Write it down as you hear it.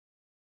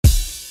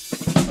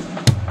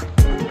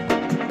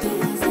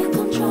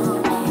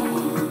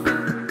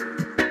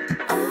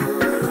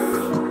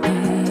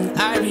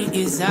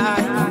is hard.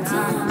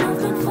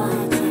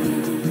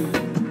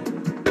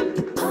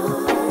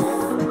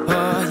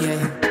 Oh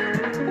yeah.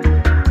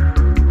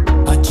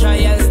 Our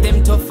trials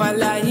them tough a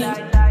lie.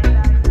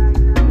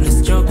 The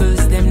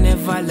struggles them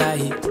never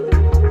lie.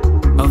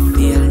 I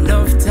feel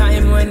enough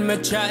time when me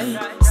try.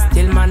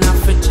 Still man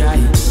have to try.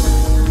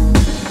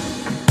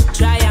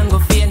 Try and go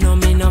fail, no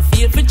me no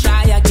feel for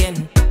try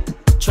again.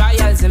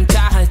 Trials them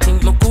tall,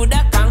 think me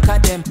coulda conquer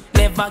them.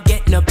 Never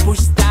get no push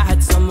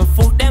start, so me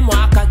foot them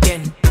walk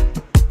again.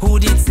 Who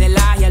did say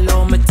lie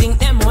alone? Me think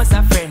them was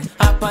a friend.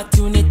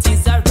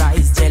 Opportunities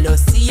arise,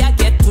 jealousy I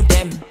get to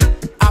them.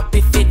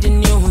 Happy for the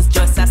news,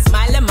 just a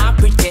smile them I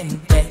pretend.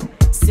 Yeah.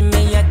 See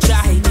me a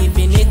try,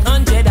 giving it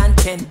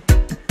 110.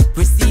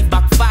 Receive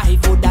back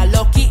 5, woulda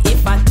lucky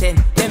if I 10.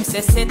 Them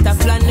say set a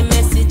plan, the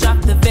message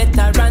of the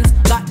veterans.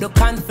 Got the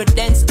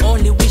confidence,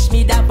 only wish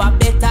me that a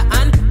better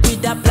hand.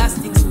 With a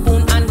plastic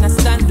spoon,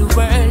 understand the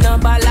world no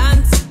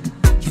balance.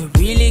 You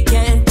really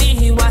can't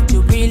be what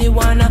you really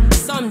wanna.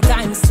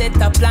 Sometimes set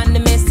a plan, the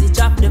message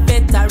of the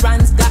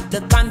veterans. Got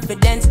the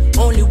confidence,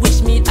 only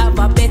wish me have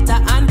a better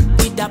hand.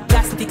 With a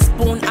plastic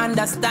spoon,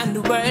 understand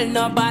the world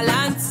no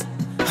balance.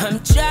 I'm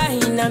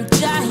trying,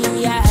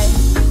 yeah.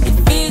 It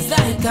feels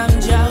like I'm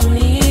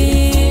drowning.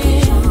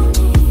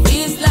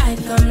 Feels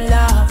like I'm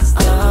lost,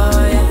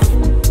 oh yeah.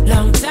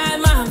 Long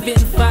time I've been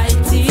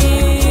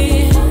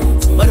fighting,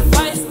 but the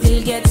fight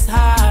still gets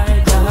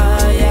hard,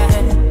 oh yeah.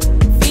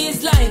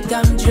 Feels like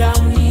I'm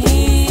drowning.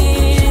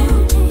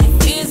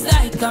 It feels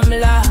like I'm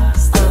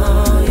lost,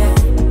 oh yeah.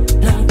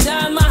 Long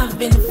time I've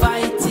been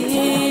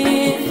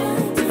fighting,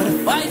 but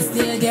the fight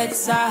still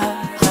gets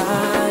hard,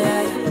 oh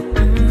yeah.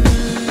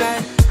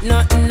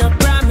 Nothing no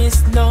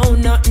promise, no,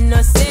 nothing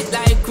no set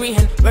like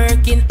rain.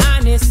 Working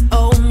honest,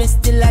 oh, me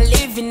still a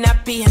living a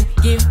pain.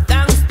 Give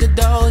thanks to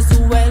those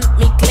who helped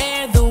me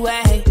clear the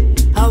way.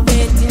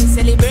 Awaiting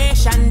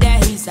celebration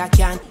days, I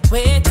can't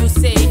wait to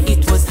say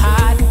it was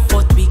hard,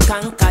 but we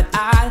conquered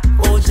all.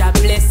 Oh, Jah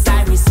bless,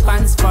 I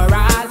response for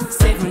all.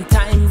 7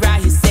 times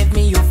rise, save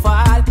me you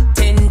fall.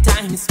 10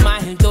 times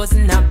smile,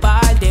 doesn't a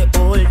ball, they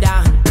hold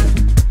on.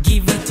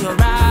 Give it your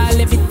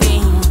all,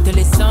 everything, till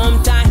it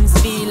sometimes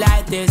feel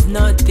like there's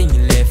nothing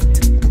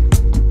left.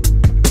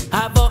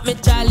 About me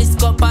chalice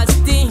cup of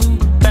steam,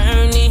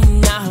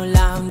 burning now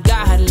long,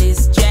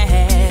 godless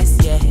stress,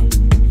 yeah.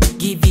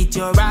 Give it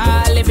your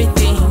all,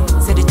 everything,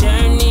 say the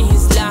journey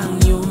is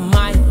long, you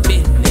might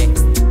be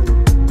next.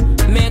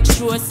 Make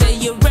sure say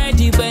you're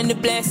ready when the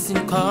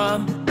blessing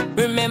come.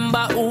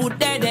 Remember who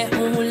did it,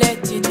 who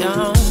let you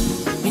down.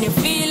 When you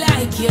feel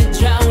like you're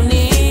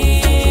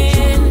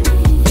drowning,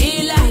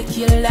 feel like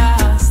you're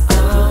lost,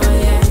 oh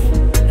yeah.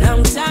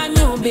 Long time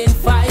you've been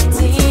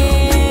fighting,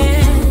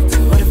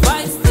 but the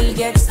fight still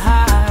gets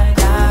hard,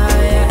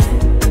 oh yeah.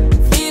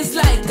 Feels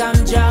like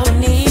I'm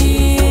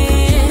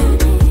drowning,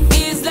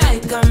 feels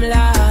like I'm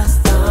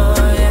lost, oh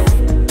yeah.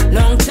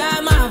 Long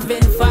time I've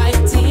been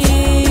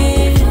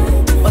fighting,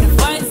 but the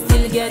fight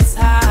still gets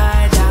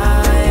hard,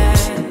 oh yeah.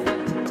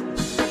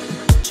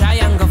 Try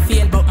and go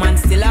fail, but man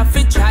still have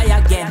to try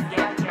again.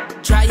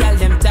 Trial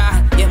them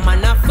tall, yeah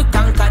man have to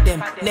conquer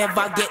them.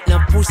 Never get no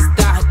push